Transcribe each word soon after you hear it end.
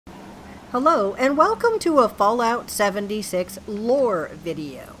Hello and welcome to a Fallout 76 lore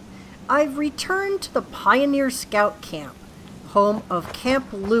video. I've returned to the Pioneer Scout Camp, home of Camp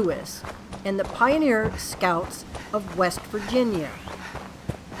Lewis and the Pioneer Scouts of West Virginia.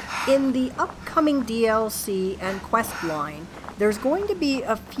 In the upcoming DLC and quest line, there's going to be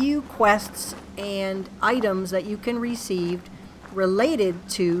a few quests and items that you can receive related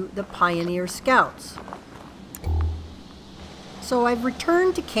to the Pioneer Scouts. So I've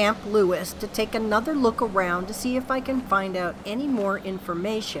returned to Camp Lewis to take another look around to see if I can find out any more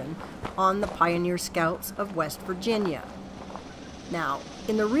information on the Pioneer Scouts of West Virginia. Now,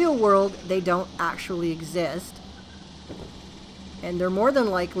 in the real world, they don't actually exist, and they're more than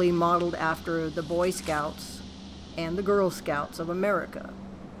likely modeled after the Boy Scouts and the Girl Scouts of America.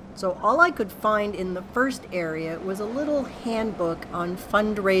 So all I could find in the first area was a little handbook on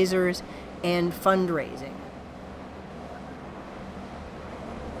fundraisers and fundraising.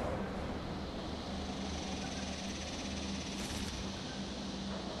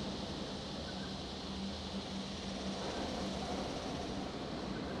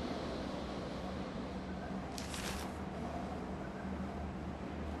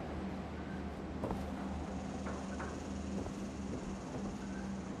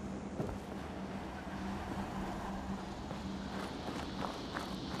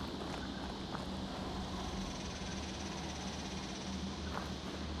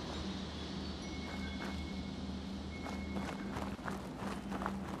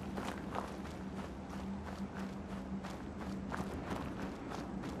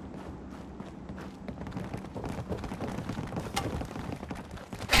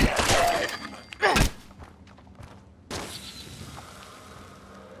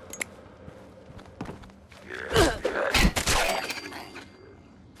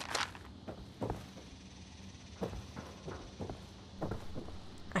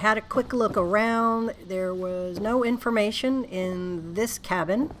 I had a quick look around. There was no information in this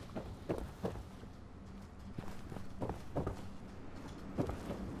cabin.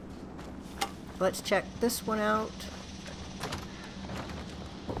 Let's check this one out.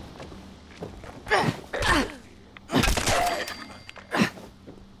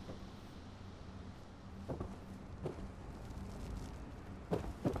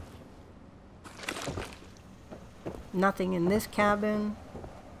 Nothing in this cabin.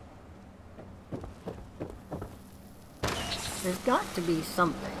 There's got to be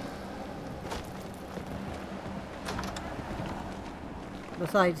something.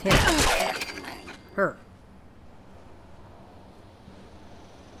 Besides him. Her.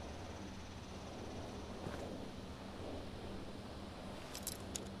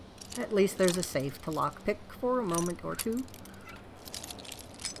 At least there's a safe to lockpick for a moment or two.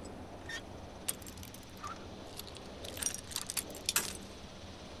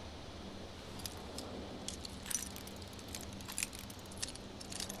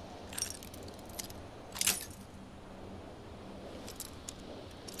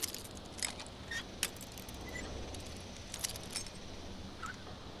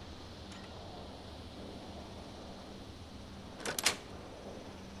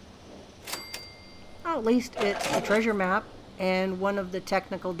 At least it's a treasure map and one of the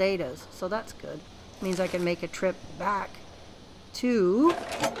technical datas, so that's good. Means I can make a trip back to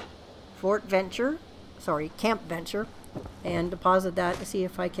Camp Venture, and deposit that to see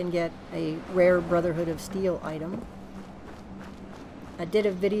if I can get a rare Brotherhood of Steel item. I did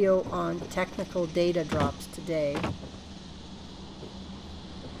a video on technical data drops today.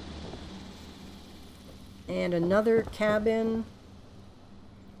 And another cabin.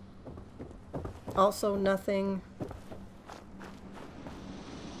 Also nothing.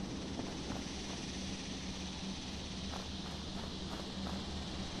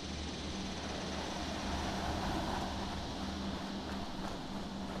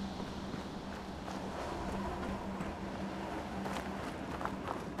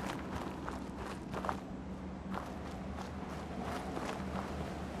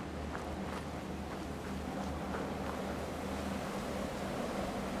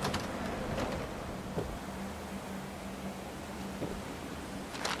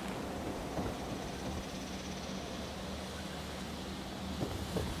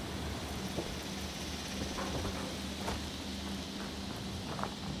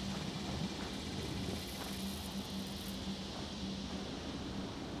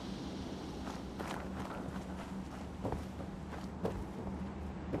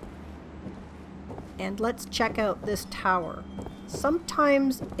 And let's check out this tower.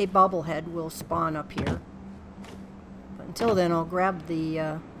 Sometimes a bobblehead will spawn up here. But until then, I'll grab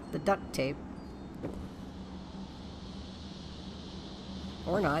the duct tape.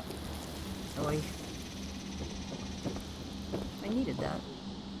 Or not. Oy. I needed that.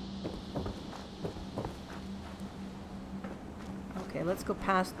 Okay, let's go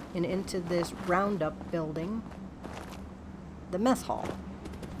past and into this roundup building. The mess hall.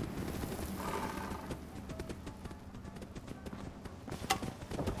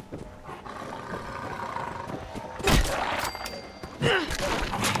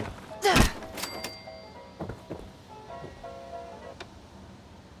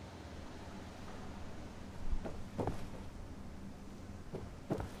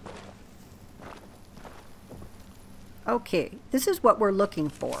 Okay, this is what we're looking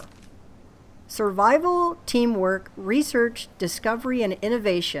for. Survival, teamwork, research, discovery, and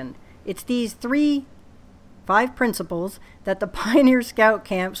innovation. It's these five principles that the Pioneer Scout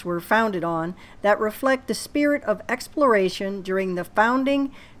camps were founded on that reflect the spirit of exploration during the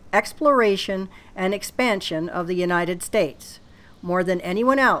founding, exploration, and expansion of the United States. More than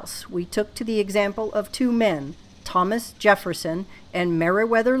anyone else, we took to the example of two men, Thomas Jefferson and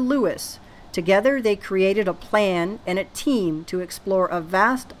Meriwether Lewis. Together, they created a plan and a team to explore a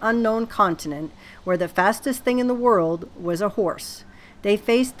vast unknown continent where the fastest thing in the world was a horse. They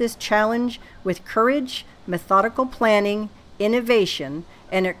faced this challenge with courage, methodical planning, innovation,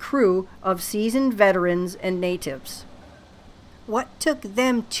 and a crew of seasoned veterans and natives. What took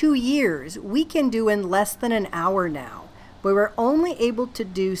them 2 years, we can do in less than an hour now. We were only able to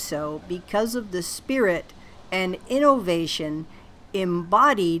do so because of the spirit and innovation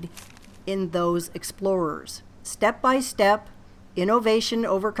embodied in those explorers. Step by step, innovation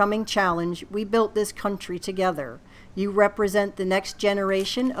overcoming challenge, we built this country together. You represent the next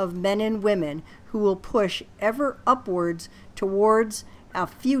generation of men and women who will push ever upwards towards a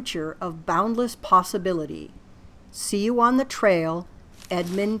future of boundless possibility. See you on the trail,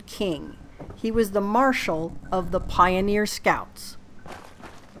 Edmund King. He was the marshal of the Pioneer Scouts.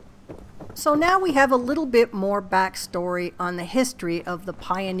 So now we have a little bit more backstory on the history of the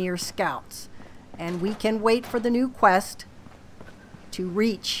Pioneer Scouts, and we can wait for the new quest to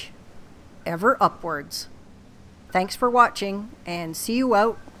reach ever upwards. Thanks for watching, and see you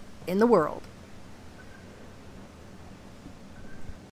out in the world.